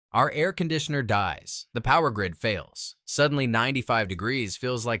Our air conditioner dies, the power grid fails. Suddenly 95 degrees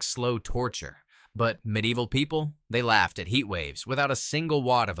feels like slow torture. But medieval people, they laughed at heat waves without a single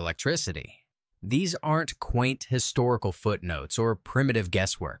watt of electricity. These aren't quaint historical footnotes or primitive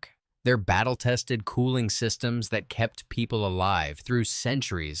guesswork. They're battle-tested cooling systems that kept people alive through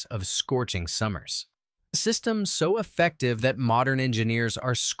centuries of scorching summers. Systems so effective that modern engineers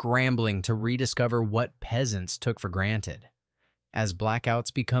are scrambling to rediscover what peasants took for granted. As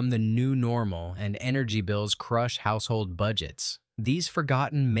blackouts become the new normal and energy bills crush household budgets, these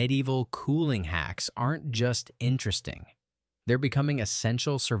forgotten medieval cooling hacks aren't just interesting. They're becoming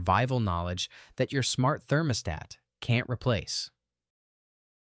essential survival knowledge that your smart thermostat can't replace.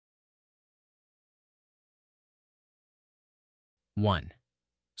 1.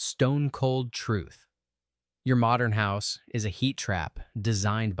 Stone-cold truth. Your modern house is a heat trap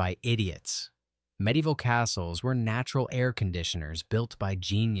designed by idiots. Medieval castles were natural air conditioners built by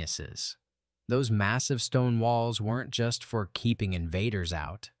geniuses. Those massive stone walls weren't just for keeping invaders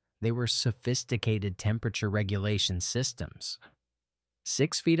out. They were sophisticated temperature regulation systems.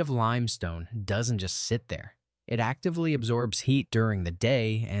 6 feet of limestone doesn't just sit there. It actively absorbs heat during the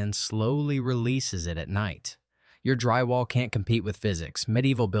day and slowly releases it at night. Your drywall can't compete with physics.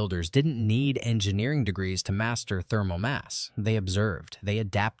 Medieval builders didn't need engineering degrees to master thermal mass. They observed, they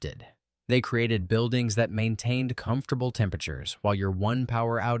adapted. They created buildings that maintained comfortable temperatures while you're one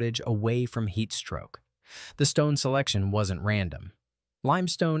power outage away from heat stroke. The stone selection wasn't random.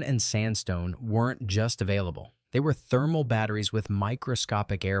 Limestone and sandstone weren't just available. They were thermal batteries with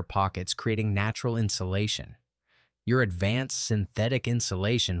microscopic air pockets creating natural insulation. Your advanced synthetic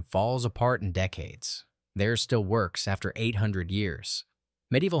insulation falls apart in decades. Theirs still works after 800 years.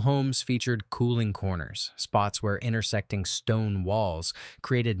 Medieval homes featured cooling corners, spots where intersecting stone walls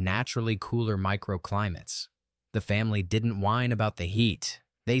created naturally cooler microclimates. The family didn't whine about the heat.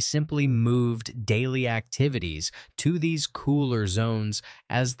 They simply moved daily activities to these cooler zones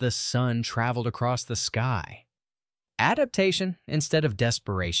as the sun traveled across the sky. Adaptation instead of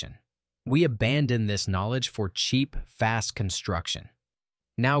desperation. We abandoned this knowledge for cheap, fast construction.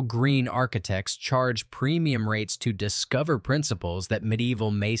 Now green architects charge premium rates to discover principles that medieval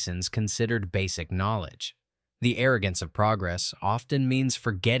masons considered basic knowledge. The arrogance of progress often means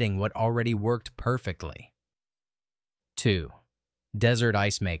forgetting what already worked perfectly. 2. Desert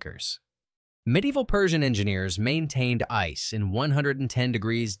ice makers. Medieval Persian engineers maintained ice in 110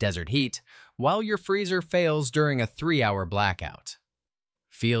 degrees desert heat while your freezer fails during a 3-hour blackout.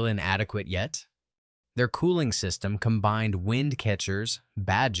 Feel inadequate yet? Their cooling system combined wind catchers,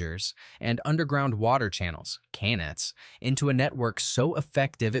 badgers, and underground water channels, canets, into a network so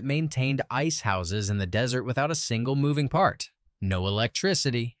effective it maintained ice houses in the desert without a single moving part. No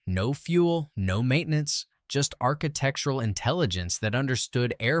electricity, no fuel, no maintenance, just architectural intelligence that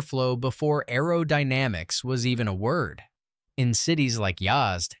understood airflow before aerodynamics was even a word. In cities like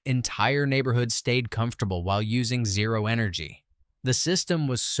Yazd, entire neighborhoods stayed comfortable while using zero energy. The system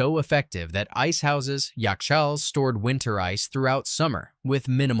was so effective that ice houses, yakshals, stored winter ice throughout summer with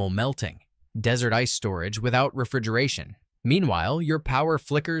minimal melting. Desert ice storage without refrigeration. Meanwhile, your power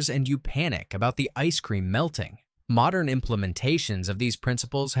flickers and you panic about the ice cream melting. Modern implementations of these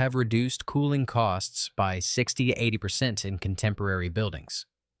principles have reduced cooling costs by 60 to 80% in contemporary buildings.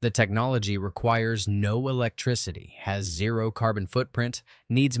 The technology requires no electricity, has zero carbon footprint,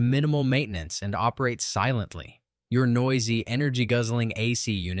 needs minimal maintenance, and operates silently. Your noisy, energy-guzzling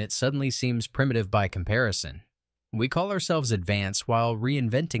AC unit suddenly seems primitive by comparison. We call ourselves advanced while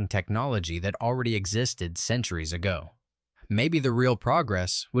reinventing technology that already existed centuries ago. Maybe the real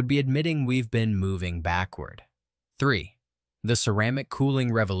progress would be admitting we've been moving backward. 3. The ceramic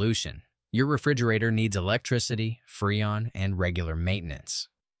cooling revolution. Your refrigerator needs electricity, freon, and regular maintenance.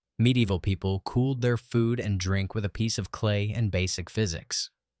 Medieval people cooled their food and drink with a piece of clay and basic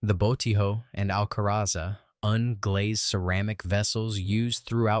physics. The botijo and alcaraza, unglazed ceramic vessels used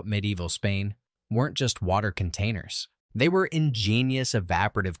throughout medieval Spain, weren't just water containers. They were ingenious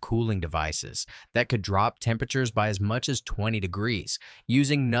evaporative cooling devices that could drop temperatures by as much as 20 degrees,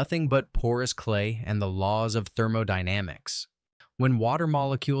 using nothing but porous clay and the laws of thermodynamics. When water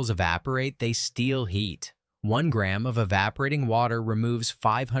molecules evaporate, they steal heat. 1 gram of evaporating water removes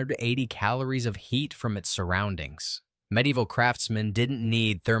 580 calories of heat from its surroundings. Medieval craftsmen didn't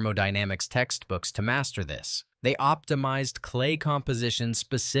need thermodynamics textbooks to master this. They optimized clay composition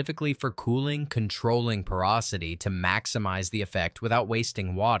specifically for cooling, controlling porosity to maximize the effect without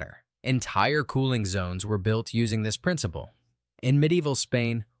wasting water. Entire cooling zones were built using this principle. In medieval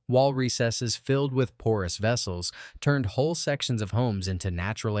Spain, wall recesses filled with porous vessels turned whole sections of homes into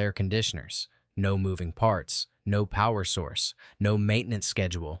natural air conditioners. No moving parts, no power source, no maintenance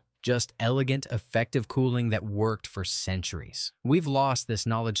schedule, just elegant, effective cooling that worked for centuries. We've lost this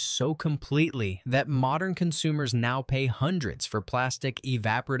knowledge so completely that modern consumers now pay hundreds for plastic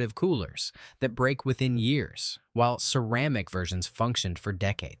evaporative coolers that break within years, while ceramic versions functioned for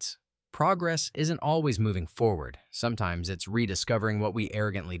decades. Progress isn't always moving forward. Sometimes it's rediscovering what we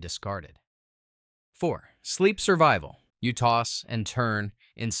arrogantly discarded. 4. Sleep survival. You toss and turn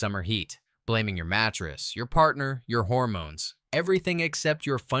in summer heat, blaming your mattress, your partner, your hormones, everything except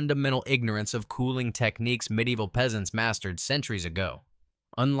your fundamental ignorance of cooling techniques medieval peasants mastered centuries ago.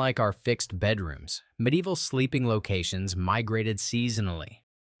 Unlike our fixed bedrooms, medieval sleeping locations migrated seasonally.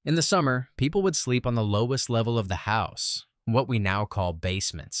 In the summer, people would sleep on the lowest level of the house, what we now call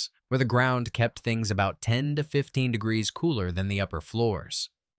basements, where the ground kept things about 10 to 15 degrees cooler than the upper floors.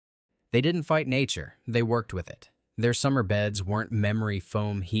 They didn't fight nature, they worked with it. Their summer beds weren't memory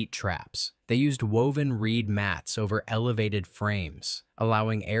foam heat traps. They used woven reed mats over elevated frames,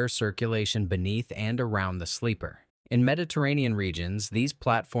 allowing air circulation beneath and around the sleeper. In Mediterranean regions, these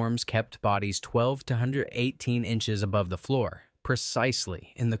platforms kept bodies 12 to 118 inches above the floor,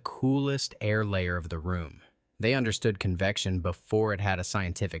 precisely in the coolest air layer of the room. They understood convection before it had a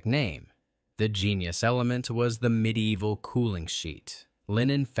scientific name. The genius element was the medieval cooling sheet.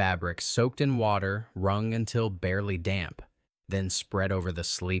 Linen fabric soaked in water, wrung until barely damp, then spread over the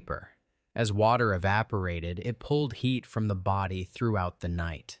sleeper. As water evaporated, it pulled heat from the body throughout the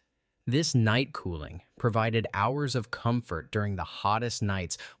night. This night cooling provided hours of comfort during the hottest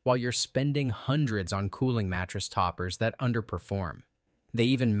nights while you're spending hundreds on cooling mattress toppers that underperform. They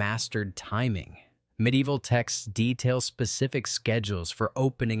even mastered timing. Medieval texts detail specific schedules for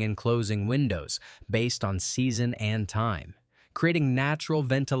opening and closing windows based on season and time, creating natural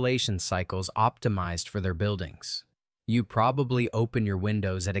ventilation cycles optimized for their buildings. You probably open your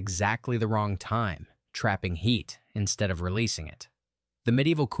windows at exactly the wrong time, trapping heat instead of releasing it. The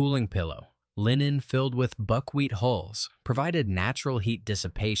medieval cooling pillow, linen filled with buckwheat hulls, provided natural heat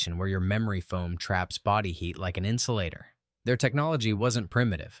dissipation where your memory foam traps body heat like an insulator. Their technology wasn't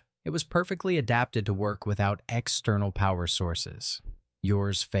primitive. It was perfectly adapted to work without external power sources.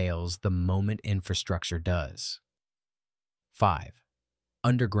 Yours fails the moment infrastructure does. 5.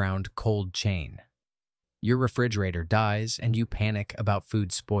 Underground cold chain. Your refrigerator dies and you panic about food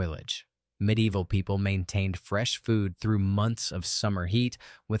spoilage. Medieval people maintained fresh food through months of summer heat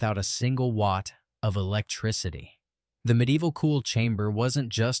without a single watt of electricity. The medieval cool chamber wasn't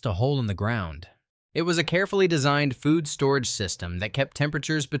just a hole in the ground. It was a carefully designed food storage system that kept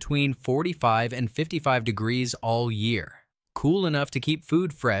temperatures between 45 and 55 degrees all year, cool enough to keep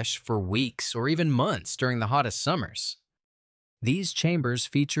food fresh for weeks or even months during the hottest summers. These chambers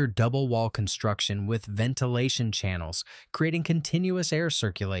feature double-wall construction with ventilation channels, creating continuous air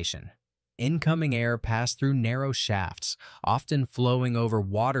circulation. Incoming air passed through narrow shafts, often flowing over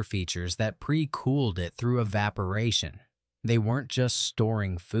water features that pre-cooled it through evaporation. They weren't just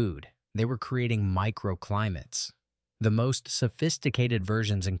storing food, they were creating microclimates. The most sophisticated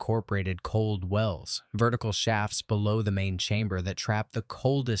versions incorporated cold wells, vertical shafts below the main chamber that trap the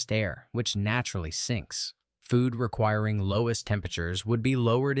coldest air, which naturally sinks. Food requiring lowest temperatures would be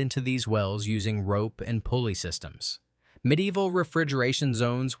lowered into these wells using rope and pulley systems. Medieval refrigeration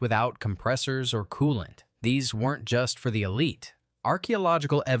zones without compressors or coolant. These weren't just for the elite.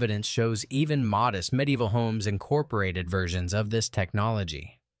 Archaeological evidence shows even modest medieval homes incorporated versions of this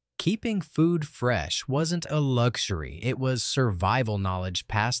technology. Keeping food fresh wasn't a luxury, it was survival knowledge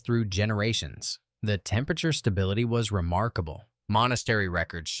passed through generations. The temperature stability was remarkable. Monastery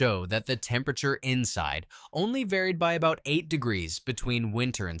records show that the temperature inside only varied by about 8 degrees between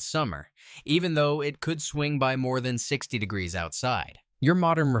winter and summer, even though it could swing by more than 60 degrees outside. Your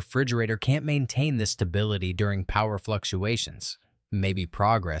modern refrigerator can't maintain this stability during power fluctuations. Maybe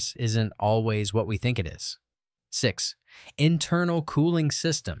progress isn't always what we think it is. 6. Internal cooling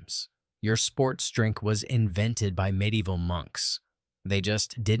systems. Your sports drink was invented by medieval monks. They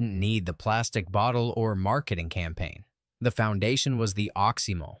just didn't need the plastic bottle or marketing campaign. The foundation was the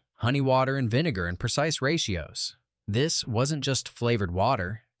oxymol, honey water and vinegar in precise ratios. This wasn't just flavored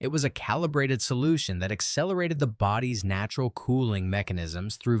water, it was a calibrated solution that accelerated the body's natural cooling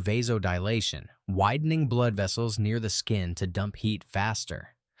mechanisms through vasodilation, widening blood vessels near the skin to dump heat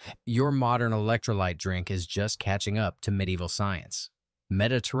faster. Your modern electrolyte drink is just catching up to medieval science.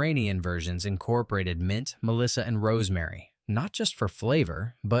 Mediterranean versions incorporated mint, melissa, and rosemary, not just for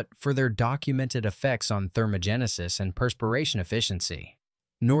flavor, but for their documented effects on thermogenesis and perspiration efficiency.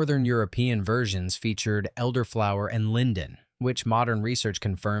 Northern European versions featured elderflower and linden, which modern research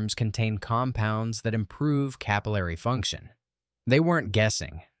confirms contain compounds that improve capillary function. They weren't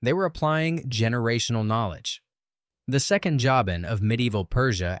guessing, they were applying generational knowledge. The second Javan of medieval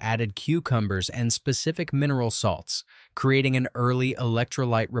Persia added cucumbers and specific mineral salts, creating an early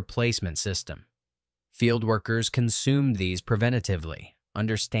electrolyte replacement system. Field workers consumed these preventatively,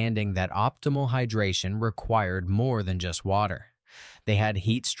 understanding that optimal hydration required more than just water. They had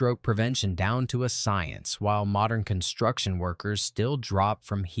heat stroke prevention down to a science, while modern construction workers still drop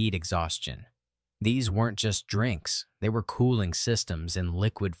from heat exhaustion. These weren't just drinks, they were cooling systems in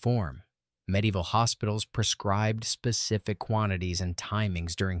liquid form. Medieval hospitals prescribed specific quantities and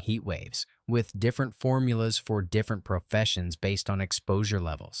timings during heat waves, with different formulas for different professions based on exposure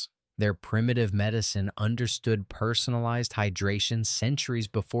levels. Their primitive medicine understood personalized hydration centuries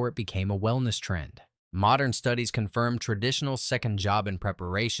before it became a wellness trend. Modern studies confirm traditional second Javan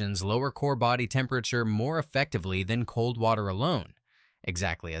preparations lower core body temperature more effectively than cold water alone,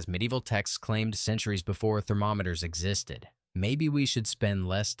 exactly as medieval texts claimed centuries before thermometers existed. Maybe we should spend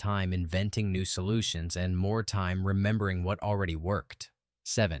less time inventing new solutions and more time remembering what already worked.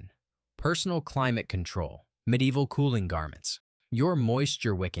 7. Personal climate control. Medieval cooling garments. Your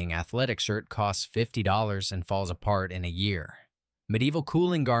moisture-wicking athletic shirt costs $50 and falls apart in a year. Medieval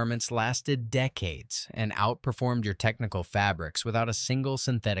cooling garments lasted decades and outperformed your technical fabrics without a single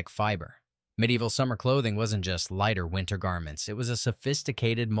synthetic fiber. Medieval summer clothing wasn't just lighter winter garments, it was a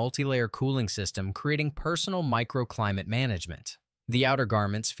sophisticated multi-layer cooling system creating personal microclimate management. The outer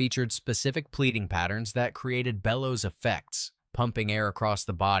garments featured specific pleating patterns that created bellows effects, pumping air across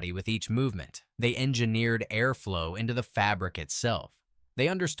the body with each movement. They engineered airflow into the fabric itself. They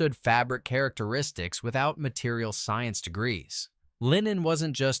understood fabric characteristics without material science degrees. Linen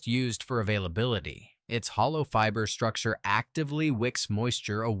wasn't just used for availability. Its hollow fiber structure actively wicks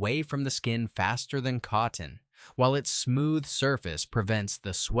moisture away from the skin faster than cotton, while its smooth surface prevents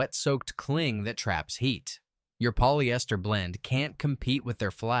the sweat-soaked cling that traps heat. Your polyester blend can't compete with their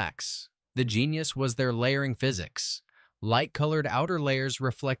flax. The genius was their layering physics. Light-colored outer layers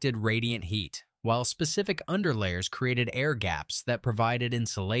reflected radiant heat, while specific underlayers created air gaps that provided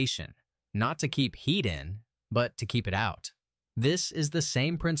insulation, not to keep heat in, but to keep it out. This is the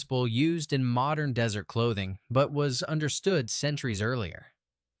same principle used in modern desert clothing, but was understood centuries earlier.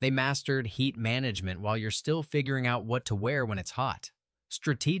 They mastered heat management while you're still figuring out what to wear when it's hot.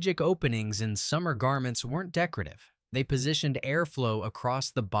 Strategic openings in summer garments weren't decorative. They positioned airflow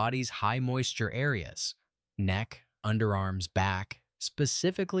across the body's high-moisture areas, neck, underarms, back,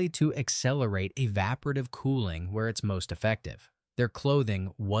 specifically to accelerate evaporative cooling where it's most effective. Their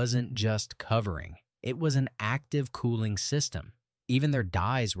clothing wasn't just covering. It was an active cooling system. Even their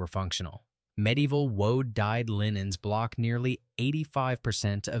dyes were functional. Medieval woad-dyed linens block nearly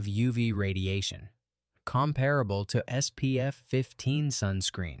 85% of UV radiation, comparable to SPF 15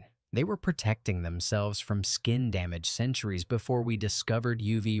 sunscreen. They were protecting themselves from skin damage centuries before we discovered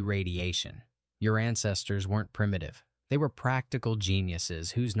UV radiation. Your ancestors weren't primitive. They were practical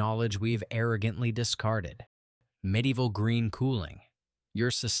geniuses whose knowledge we've arrogantly discarded. Medieval green cooling. Your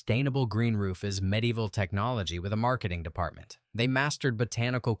sustainable green roof is medieval technology with a marketing department. They mastered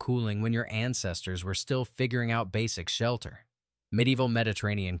botanical cooling when your ancestors were still figuring out basic shelter. Medieval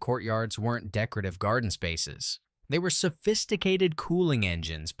Mediterranean courtyards weren't decorative garden spaces. They were sophisticated cooling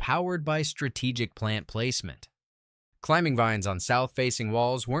engines powered by strategic plant placement. Climbing vines on south-facing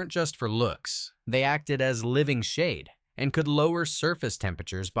walls weren't just for looks. They acted as living shade and could lower surface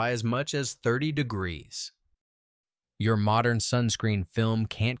temperatures by as much as 30 degrees. Your modern sunscreen film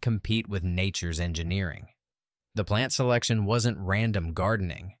can't compete with nature's engineering. The plant selection wasn't random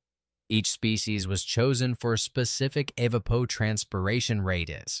gardening. Each species was chosen for a specific evapotranspiration rate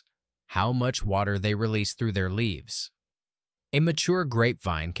is, how much water they release through their leaves. A mature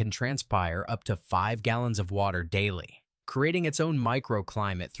grapevine can transpire up to 5 gallons of water daily, creating its own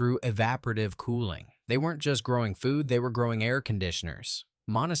microclimate through evaporative cooling. They weren't just growing food, they were growing air conditioners.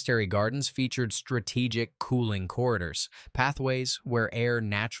 Monastery gardens featured strategic cooling corridors, pathways where air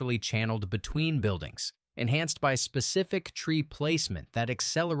naturally channeled between buildings, enhanced by specific tree placement that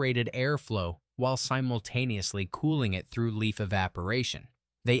accelerated airflow while simultaneously cooling it through leaf evaporation.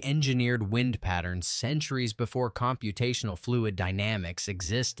 They engineered wind patterns centuries before computational fluid dynamics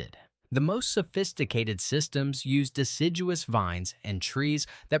existed. The most sophisticated systems used deciduous vines and trees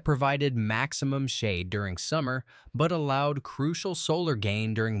that provided maximum shade during summer but allowed crucial solar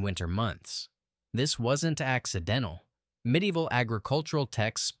gain during winter months. This wasn't accidental. Medieval agricultural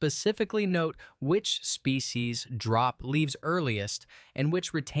texts specifically note which species drop leaves earliest and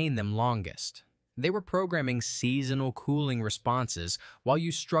which retain them longest. They were programming seasonal cooling responses while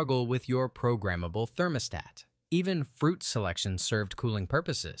you struggle with your programmable thermostat. Even fruit selection served cooling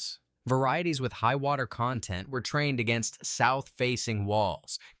purposes. Varieties with high water content were trained against south-facing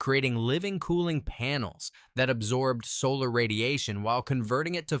walls, creating living cooling panels that absorbed solar radiation while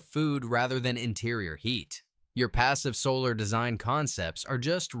converting it to food rather than interior heat. Your passive solar design concepts are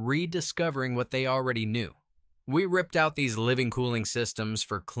just rediscovering what they already knew. We ripped out these living cooling systems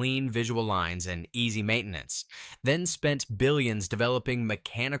for clean visual lines and easy maintenance, then spent billions developing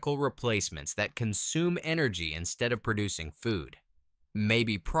mechanical replacements that consume energy instead of producing food.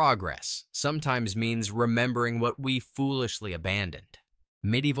 Maybe progress sometimes means remembering what we foolishly abandoned.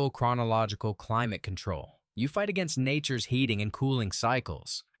 Medieval chronological climate control. You fight against nature's heating and cooling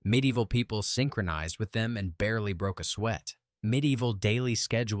cycles. Medieval people synchronized with them and barely broke a sweat. Medieval daily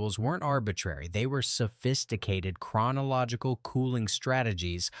schedules weren't arbitrary, they were sophisticated chronological cooling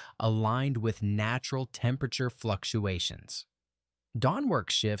strategies aligned with natural temperature fluctuations. Dawn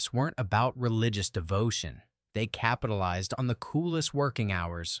work shifts weren't about religious devotion. They capitalized on the coolest working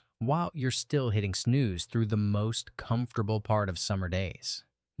hours while you're still hitting snooze through the most comfortable part of summer days.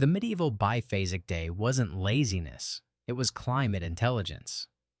 The medieval biphasic day wasn't laziness, it was climate intelligence.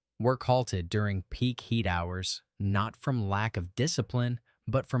 Work halted during peak heat hours, not from lack of discipline,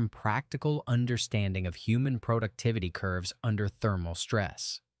 but from practical understanding of human productivity curves under thermal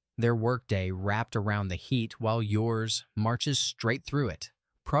stress. Their workday wrapped around the heat while yours marches straight through it.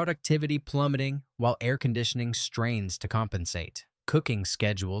 Productivity plummeting while air conditioning strains to compensate. Cooking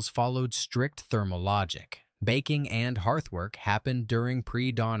schedules followed strict thermal logic. Baking and hearthwork happened during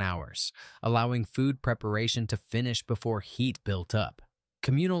pre-dawn hours, allowing food preparation to finish before heat built up.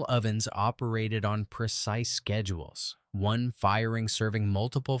 Communal ovens operated on precise schedules, one firing serving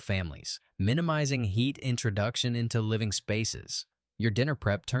multiple families, minimizing heat introduction into living spaces. Your dinner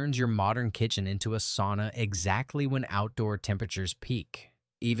prep turns your modern kitchen into a sauna exactly when outdoor temperatures peak.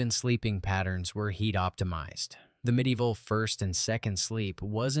 Even sleeping patterns were heat optimized. The medieval first and second sleep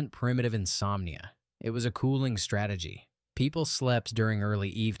wasn't primitive insomnia. It was a cooling strategy. People slept during early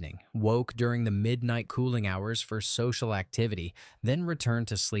evening, woke during the midnight cooling hours for social activity, then returned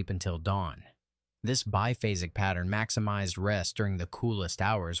to sleep until dawn. This biphasic pattern maximized rest during the coolest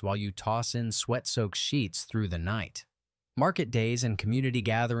hours while you toss in sweat-soaked sheets through the night. Market days and community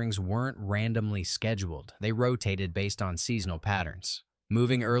gatherings weren't randomly scheduled. They rotated based on seasonal patterns,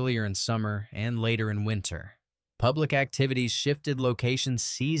 moving earlier in summer and later in winter. Public activities shifted locations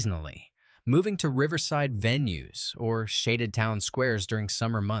seasonally, moving to riverside venues or shaded town squares during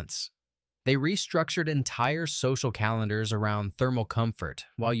summer months. They restructured entire social calendars around thermal comfort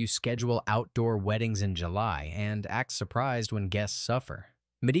while you schedule outdoor weddings in July and act surprised when guests suffer.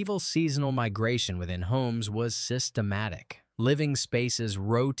 Medieval seasonal migration within homes was systematic. Living spaces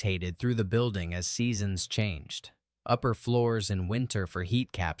rotated through the building as seasons changed. Upper floors in winter for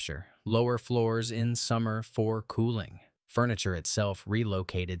heat capture, lower floors in summer for cooling. Furniture itself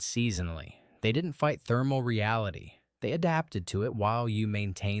relocated seasonally. They didn't fight thermal reality. They adapted to it while you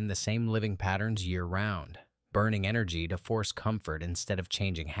maintained the same living patterns year-round, burning energy to force comfort instead of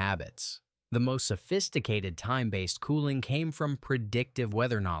changing habits. The most sophisticated time-based cooling came from predictive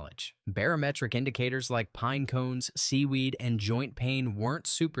weather knowledge. Barometric indicators like pine cones, seaweed, and joint pain weren't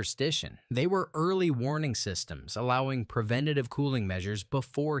superstition. They were early warning systems, allowing preventative cooling measures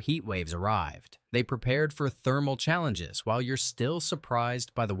before heat waves arrived. They prepared for thermal challenges while you're still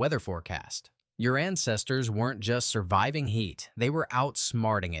surprised by the weather forecast. Your ancestors weren't just surviving heat, they were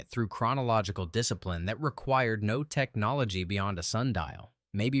outsmarting it through chronological discipline that required no technology beyond a sundial.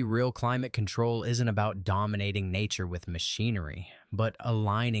 Maybe real climate control isn't about dominating nature with machinery, but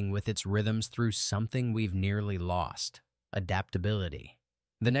aligning with its rhythms through something we've nearly lost: adaptability.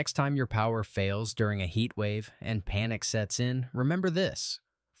 The next time your power fails during a heat wave and panic sets in, remember this.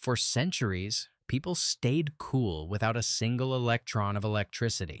 For centuries, people stayed cool without a single electron of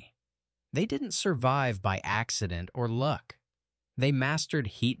electricity. They didn't survive by accident or luck. They mastered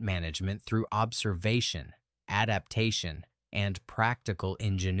heat management through observation, adaptation, and practical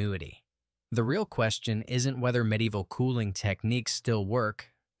ingenuity. The real question isn't whether medieval cooling techniques still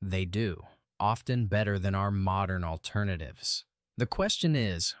work. They do, often better than our modern alternatives. The question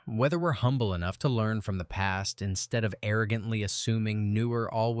is whether we're humble enough to learn from the past instead of arrogantly assuming newer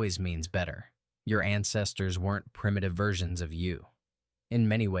always means better. Your ancestors weren't primitive versions of you. In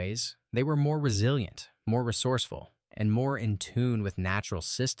many ways, they were more resilient, more resourceful, and more in tune with natural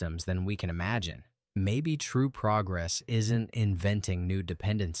systems than we can imagine. Maybe true progress isn't inventing new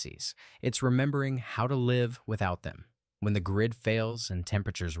dependencies. It's remembering how to live without them. When the grid fails and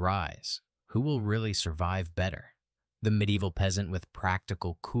temperatures rise, who will really survive better? The medieval peasant with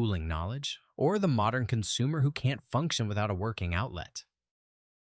practical cooling knowledge, or the modern consumer who can't function without a working outlet?